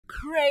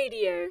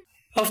Radio.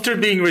 After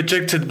being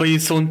rejected by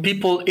his own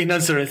people in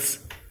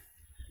Nazareth,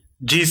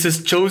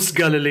 Jesus chose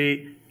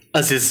Galilee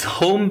as his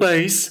home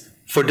base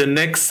for the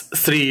next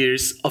 3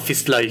 years of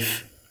his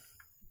life.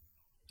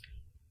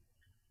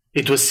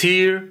 It was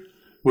here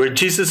where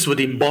Jesus would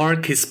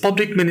embark his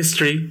public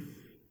ministry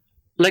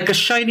like a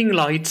shining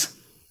light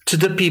to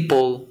the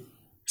people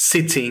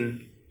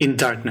sitting in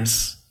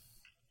darkness.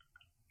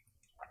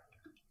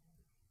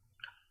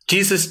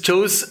 Jesus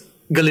chose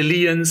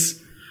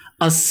Galileans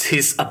as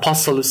his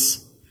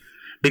apostles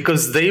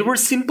because they were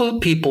simple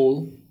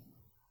people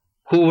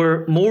who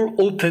were more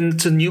open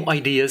to new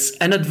ideas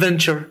and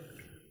adventure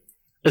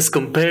as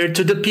compared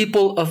to the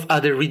people of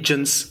other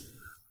regions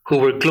who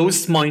were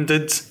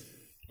closed-minded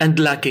and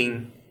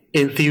lacking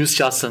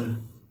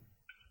enthusiasm.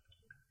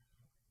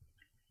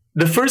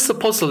 The first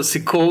apostles he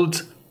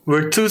called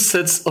were two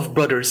sets of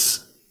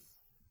brothers,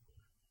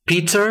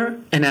 Peter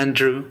and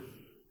Andrew,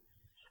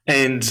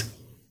 and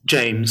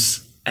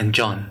James and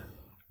John.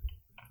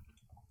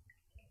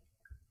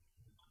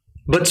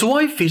 But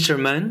why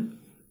fishermen?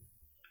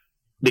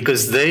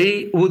 Because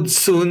they would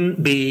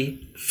soon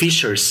be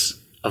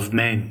fishers of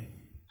men.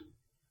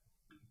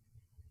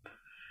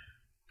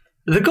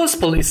 The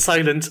Gospel is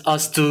silent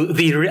as to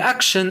the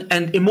reaction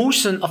and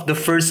emotion of the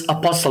first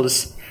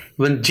apostles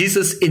when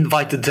Jesus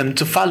invited them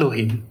to follow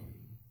him.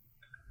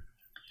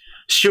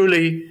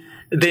 Surely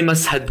they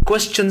must have had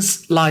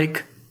questions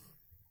like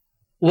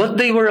what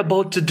they were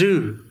about to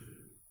do,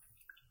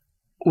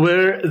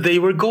 where they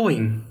were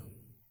going,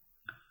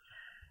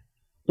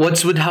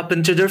 what would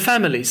happen to their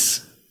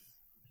families,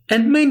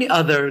 and many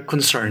other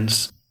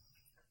concerns.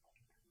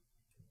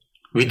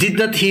 We did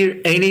not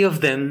hear any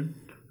of them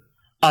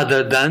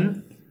other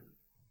than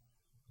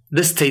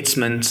the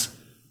statement,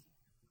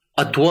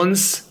 at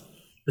once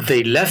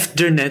they left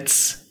their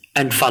nets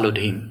and followed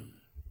him.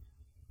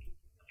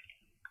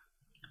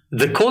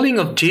 The calling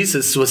of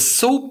Jesus was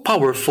so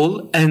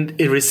powerful and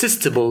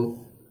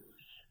irresistible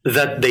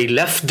that they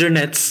left their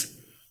nets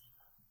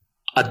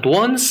at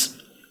once,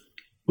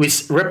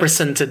 which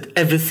represented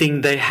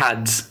everything they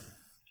had,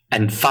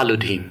 and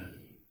followed him.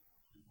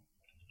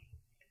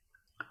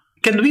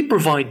 Can we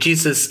provide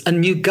Jesus a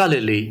new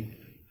Galilee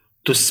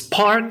to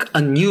spark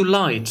a new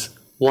light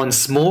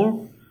once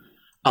more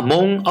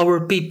among our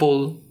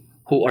people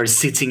who are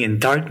sitting in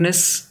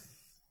darkness?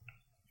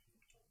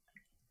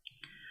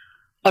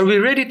 Are we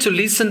ready to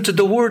listen to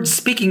the word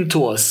speaking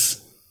to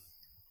us,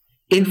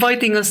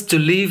 inviting us to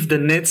leave the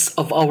nets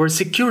of our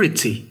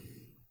security?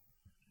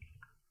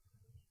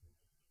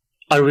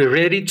 Are we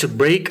ready to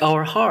break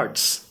our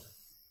hearts,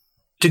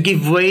 to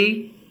give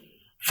way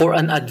for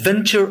an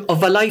adventure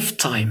of a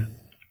lifetime,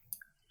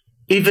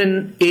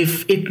 even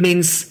if it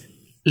means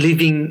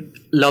leaving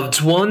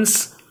loved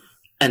ones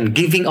and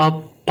giving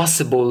up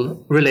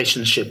possible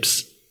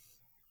relationships?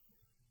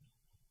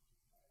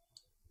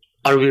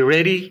 Are we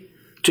ready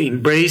to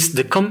embrace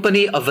the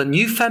company of a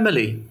new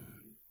family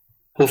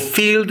who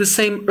feel the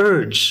same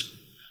urge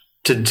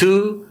to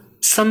do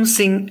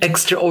something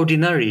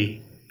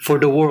extraordinary for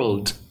the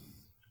world?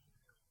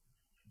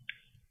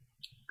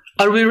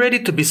 Are we ready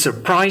to be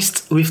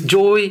surprised with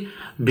joy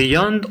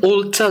beyond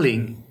all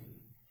telling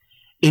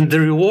in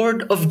the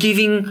reward of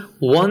giving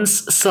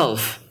one's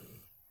self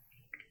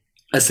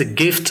as a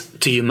gift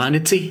to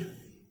humanity?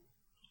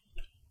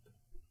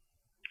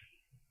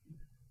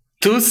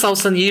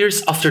 2,000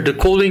 years after the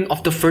calling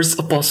of the first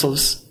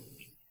apostles,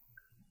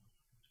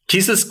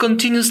 Jesus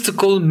continues to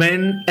call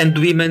men and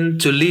women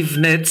to leave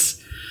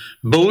nets,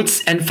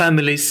 boats, and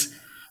families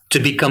to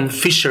become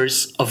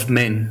fishers of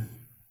men.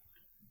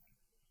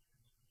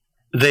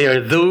 They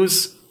are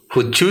those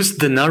who choose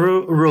the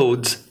narrow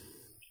road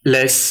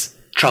less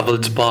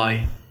traveled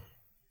by.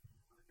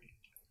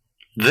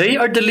 They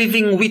are the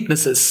living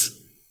witnesses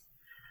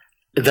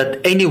that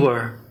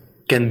anywhere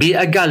can be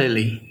a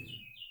Galilee,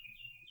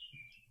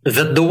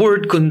 that the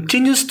word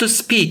continues to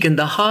speak in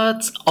the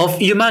hearts of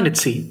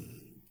humanity,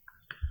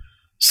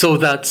 so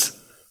that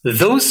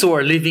those who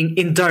are living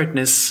in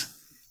darkness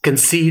can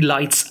see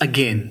lights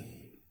again,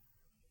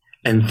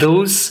 and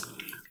those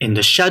in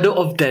the shadow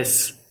of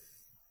death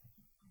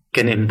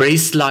can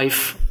embrace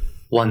life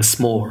once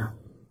more.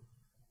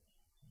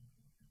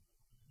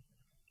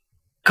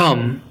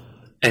 Come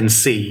and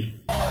see.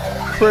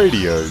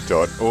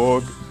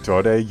 Radio.org.au